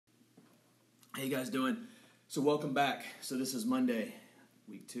How you guys doing? So welcome back. So this is Monday,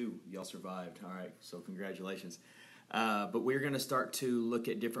 week 2. Y'all survived. All right, so congratulations. But we're going to start to look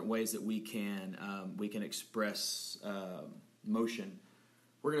at different ways that we can express motion.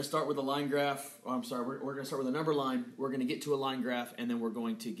 We're going to start with a line graph. Oh, I'm sorry. We're going to start with a number line. We're going to get to a line graph, and then we're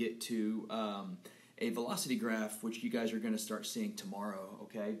going to get to a velocity graph, which you guys are going to start seeing tomorrow.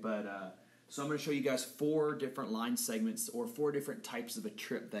 Okay, but so I'm going to show you guys 4 different line segments or 4 different types of a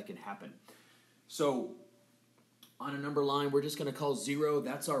trip that can happen. So on a number line, we're just going to call 0.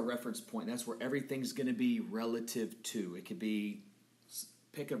 That's our reference point. That's where everything's going to be relative to. It could be,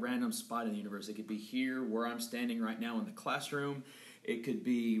 pick a random spot in the universe. It could be here where I'm standing right now in the classroom. It could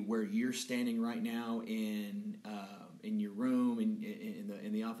be where you're standing right now in your room,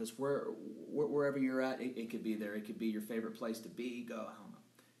 in the office, wherever you're at. It could be there. It could be your favorite place to be. Go, I don't know,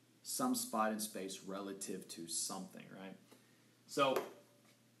 some spot in space relative to something, right? So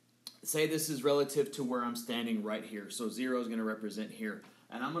say this is relative to where I'm standing right here. So 0 is going to represent here.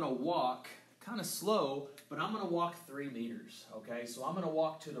 And I'm going to walk kind of slow, but I'm going to walk 3 meters, okay? So I'm going to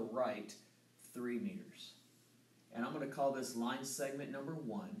walk to the right 3 meters. And I'm going to call this line segment number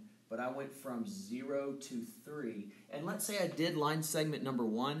 1, but I went from 0 to 3. And let's say I did line segment number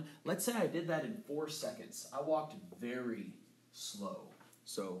 1. Let's say I did that in 4 seconds. I walked very slow.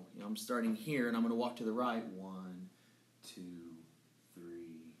 So I'm starting here, and I'm going to walk to the right. 1, 2, 3,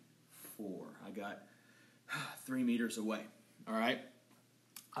 4. I got 3 meters away. All right?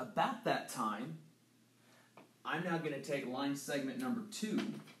 About that time, I'm now going to take line segment number 2,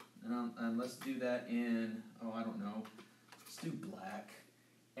 and let's do that in, I don't know, let's do black.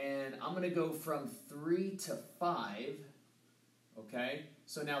 And I'm going to go from 3 to 5, okay?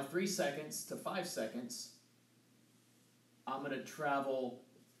 So now 3 seconds to 5 seconds, I'm going to travel,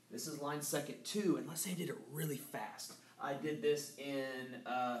 this is line segment 2, and let's say I did it really fast. I did this in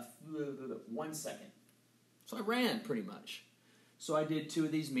 1 second. So I ran pretty much. So I did 2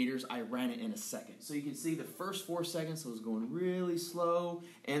 of these meters. I ran it in a second. So you can see the first 4 seconds I was going really slow,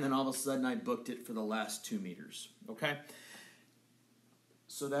 and then all of a sudden I booked it for the last 2 meters. Okay?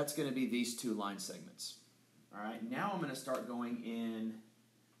 So that's going to be these 2 line segments. All right? Now I'm going to start going in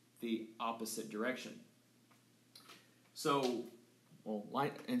the opposite direction. So,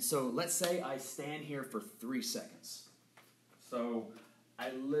 so let's say I stand here for 3 seconds. So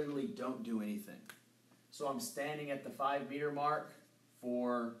I literally don't do anything. So I'm standing at the 5 meter mark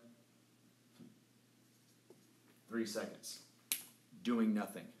for 3 seconds, doing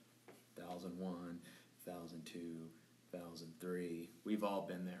nothing. 1001, 1002, 1003. We've all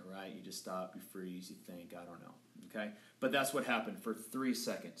been there, right? You just stop, you freeze, you think, I don't know. Okay? But that's what happened for 3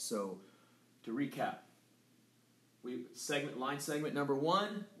 seconds. So to recap, line segment number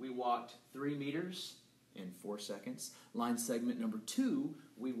 1, we walked 3 meters in 4 seconds. Line segment number 2,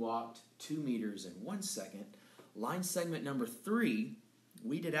 we walked 2 meters in 1 second. Line segment number 3,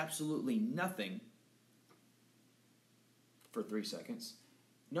 we did absolutely nothing for 3 seconds.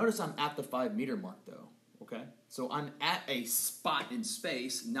 Notice I'm at the 5 meter mark though, okay? So I'm at a spot in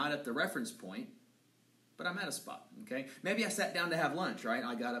space, not at the reference point, but I'm at a spot, okay? Maybe I sat down to have lunch, right?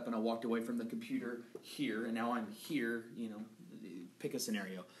 I got up and I walked away from the computer here, and now I'm here, pick a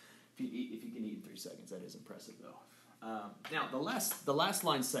scenario. If you can eat in 3 seconds, that is impressive, though. Now, the last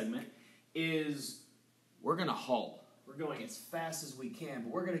line segment is we're going to haul. We're going as fast as we can,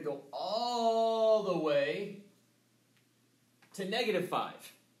 but we're going to go all the way to -5.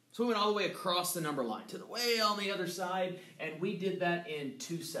 So we went all the way across the number line to the way on the other side, and we did that in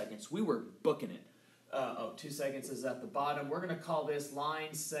 2 seconds. We were booking it. 2 seconds is at the bottom. We're going to call this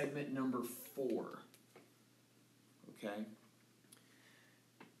line segment number 4. Okay?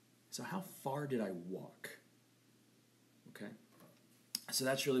 So how far did I walk? Okay. So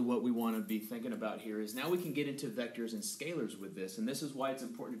that's really what we want to be thinking about here is now we can get into vectors and scalars with this. And this is why it's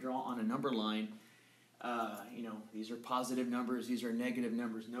important to draw on a number line. These are positive numbers. These are negative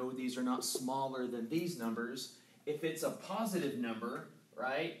numbers. No, these are not smaller than these numbers. If it's a positive number,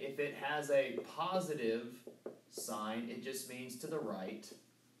 right, if it has a positive sign, it just means to the right.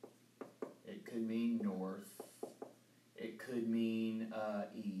 It could mean north. It could mean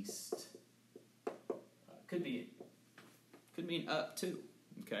east. Could mean up too.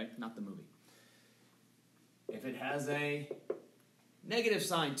 Okay, not the movie. If it has a negative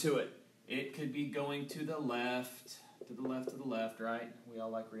sign to it, it could be going to the left, right? We all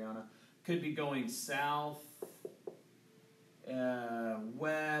like Rihanna. Could be going south,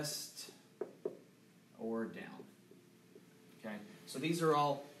 west, or down. Okay, so these are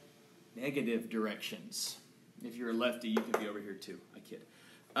all negative directions. If you're a lefty, you could be over here too. I kid.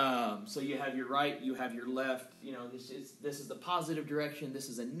 So you have your right, you have your left. This is the positive direction. This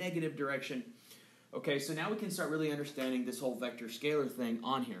is a negative direction. Okay, so now we can start really understanding this whole vector scalar thing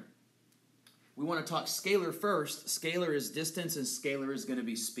on here. We want to talk scalar first. Scalar is distance and scalar is going to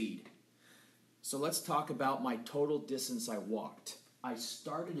be speed. So let's talk about my total distance I walked. I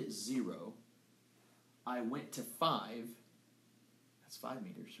started at 0. I went to 5. That's 5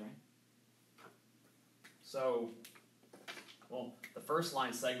 meters, right? So, well, the first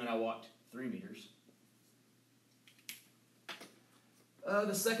line segment I walked 3 meters.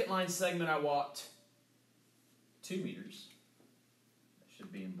 The second line segment I walked 2 meters. That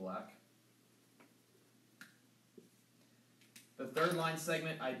should be in black. The third line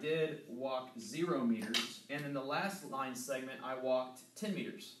segment I did walk 0 meters. And in the last line segment I walked 10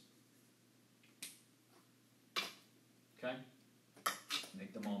 meters. Okay?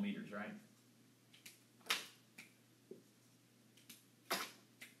 Make them all meters, right?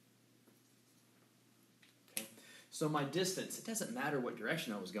 Okay. So my distance, it doesn't matter what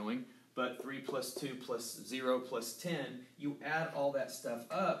direction I was going, but 3 plus 2 plus 0 plus 10, you add all that stuff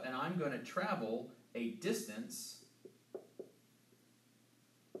up, and I'm going to travel a distance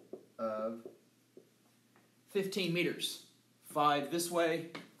of 15 meters. 5 this way,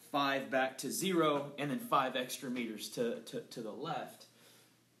 5 back to 0, and then 5 extra meters to the left.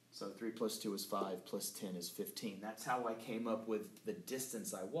 So 3 plus 2 is 5, plus 10 is 15. That's how I came up with the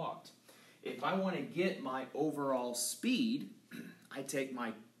distance I walked. If I want to get my overall speed, I take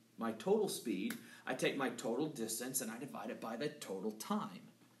my total speed, I take my total distance, and I divide it by the total time.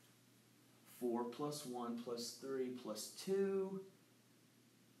 4 plus 1 plus 3 plus 2.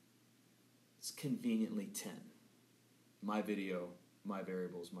 It's conveniently 10. My video, my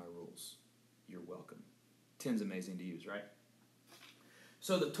variables, my rules. You're welcome. 10's amazing to use, right?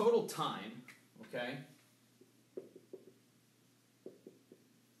 So the total time, okay,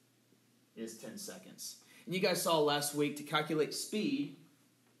 is 10 seconds. And you guys saw last week to calculate speed,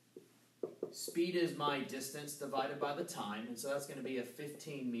 speed is my distance divided by the time, and so that's going to be a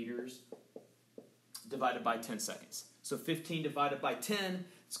 15 meters divided by 10 seconds. So 15 divided by 10,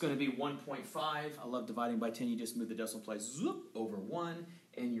 it's going to be 1.5. I love dividing by 10. You just move the decimal place zoop, over 1,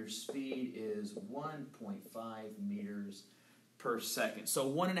 and your speed is 1.5 meters per second. So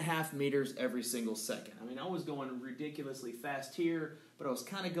 1.5 meters every single second. I mean, I was going ridiculously fast here, but I was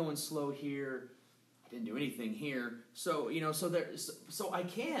kind of going slow here. I didn't do anything here. So, so I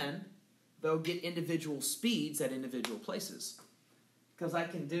can, though, get individual speeds at individual places. Because I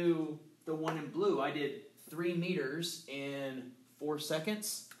can do the one in blue. I did 3 meters in 4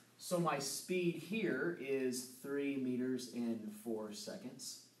 seconds. So my speed here is 3 meters in 4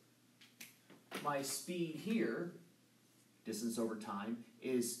 seconds. My speed here, distance over time,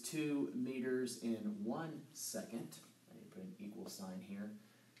 is 2 meters in 1 second. I need to put an equal sign here.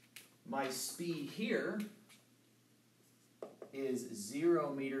 My speed here is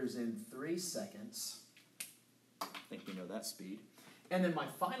 0 meters in 3 seconds. I think we know that speed. And then my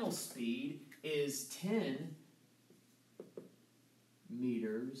final speed is 10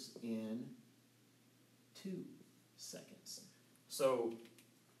 meters in 2 seconds. So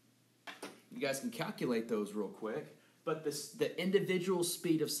you guys can calculate those real quick. But the individual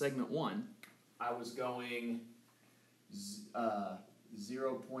speed of segment 1, I was going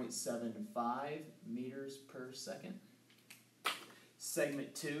 0.75 meters per second.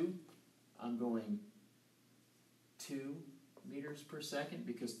 Segment 2, I'm going 2 meters per second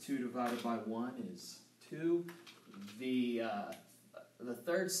because 2 divided by 1 is 2. The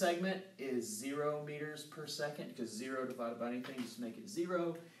third segment is 0 meters per second because 0 divided by anything, just make it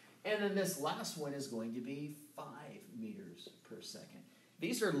 0. And then this last one is going to be 5 meters per second.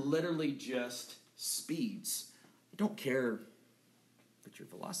 These are literally just speeds. I don't care what your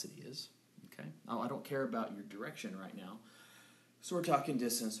velocity is, okay? I don't care about your direction right now. So we're talking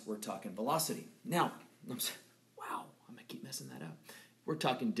distance, we're talking velocity. Now, wow, I'm going to keep messing that up. We're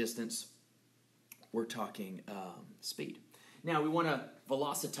talking distance, we're talking speed. Now we want to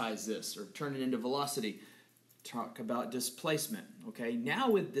velocitize this or turn it into velocity. Talk about displacement, okay?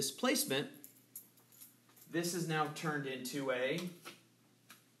 Now with displacement, this is now turned into a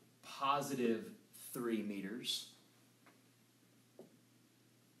positive 3 meters.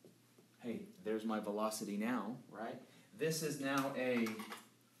 Hey, there's my velocity now, right? This is now a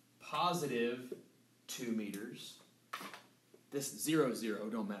positive 2 meters. This 0, 0,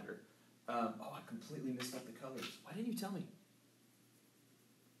 don't matter. I completely messed up the colors. Why didn't you tell me?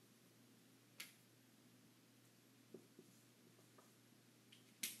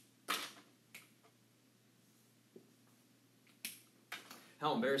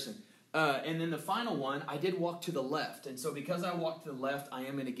 How embarrassing. And then the final one, I did walk to the left. And so because I walked to the left, I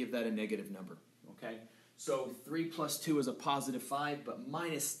am going to give that a negative number. Okay? So 3 plus 2 is a positive 5, but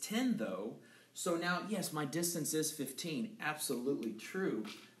minus 10, though, So now, yes, my distance is 15. Absolutely true.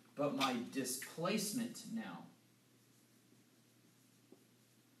 But my displacement now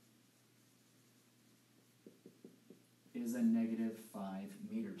is a negative 5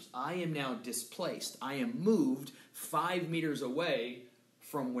 meters. I am now displaced. I am moved 5 meters away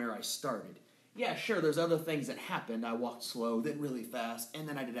from where I started. Yeah, sure, there's other things that happened. I walked slow, then really fast, and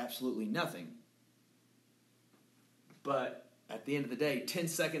then I did absolutely nothing. But at the end of the day, 10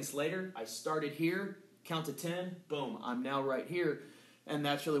 seconds later, I started here, count to 10, boom, I'm now right here. And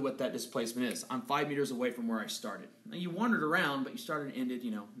that's really what that displacement is. I'm 5 meters away from where I started. Now, you wandered around, but you started and ended,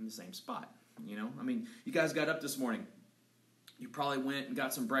 in the same spot. I mean, you guys got up this morning. You probably went and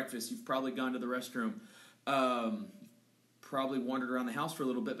got some breakfast. You've probably gone to the restroom. Probably wandered around the house for a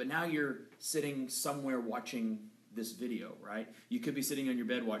little bit, but now you're sitting somewhere watching this video, right? You could be sitting on your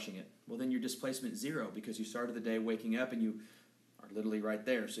bed watching it. Well, then your displacement 0 because you started the day waking up and you are literally right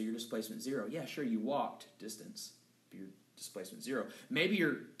there. So your displacement 0. Yeah, sure, you walked distance. Your displacement 0. Maybe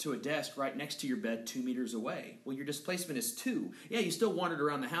you're to a desk right next to your bed 2 meters away. Well, your displacement is 2. Yeah, you still wandered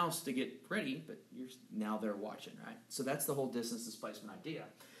around the house to get ready, but you're now there watching, right? So that's the whole distance displacement idea.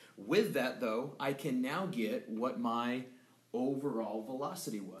 With that, though, I can now get what my overall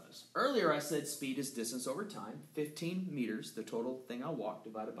velocity was. Earlier I said speed is distance over time, 15 meters, the total thing I walked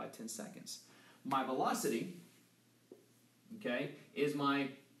divided by 10 seconds. My velocity, okay, is my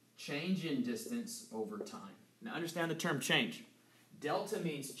change in distance over time. Now understand the term change. Delta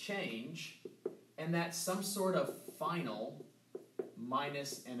means change, and that's some sort of final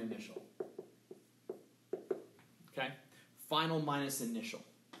minus an initial. Okay? Final minus initial.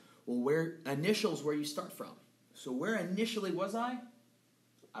 Well, where initial is where you start from. So where initially was I?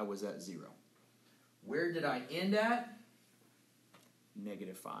 I was at 0. Where did I end at?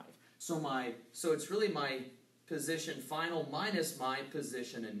 Negative 5. So it's really my position final minus my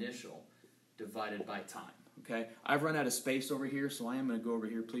position initial divided by time. Okay, I've run out of space over here, so I am going to go over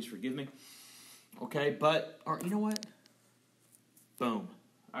here. Please forgive me. Okay, or you know what? Boom.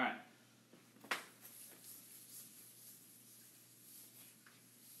 All right.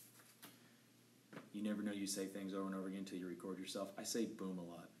 You never know, you say things over and over again until you record yourself. I say boom a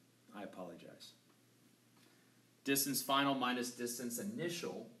lot. I apologize. Distance final minus distance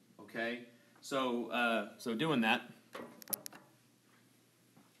initial, okay? So doing that,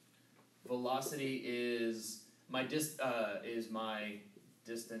 velocity is my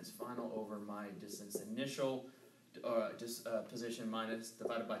distance final over my distance initial, position minus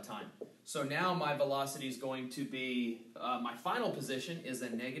divided by time. So now my velocity is going to be, my final position is a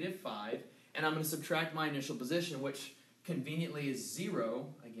negative 5, and I'm going to subtract my initial position, which conveniently is 0.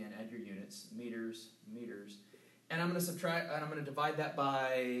 Again, add your units, meters, and I'm going to subtract, and I'm going to divide that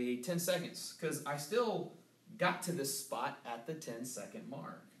by 10 seconds, because I still got to this spot at the 10-second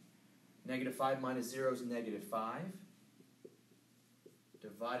mark. Negative 5 minus 0 is negative 5,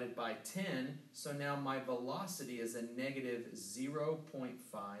 divided by 10, so now my velocity is a negative 0.5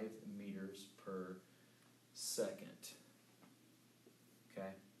 meters per second. Okay?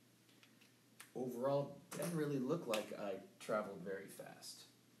 Overall, it doesn't really look like I traveled very fast.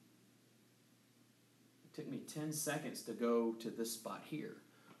 It took me 10 seconds to go to this spot here.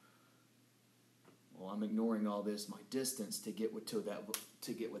 Well, I'm ignoring all this, my distance, to get what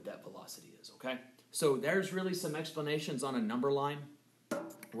that velocity is, okay? So there's really some explanations on a number line.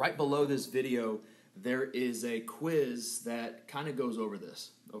 Right below this video, there is a quiz that kind of goes over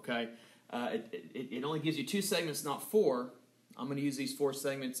this, okay? It only gives you 2 segments, not 4. I'm going to use these 4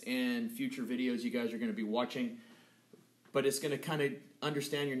 segments in future videos you guys are going to be watching, but it's going to kind of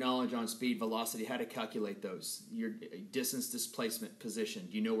understand your knowledge on speed, velocity, how to calculate those. Your distance, displacement, position.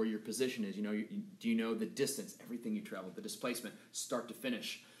 Do you know where your position is? Do you know the distance, everything you traveled, the displacement, start to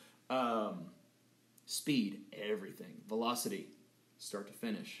finish. Speed, everything. Velocity, start to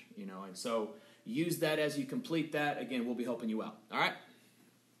finish, and so use that as you complete that. Again, we'll be helping you out. All right?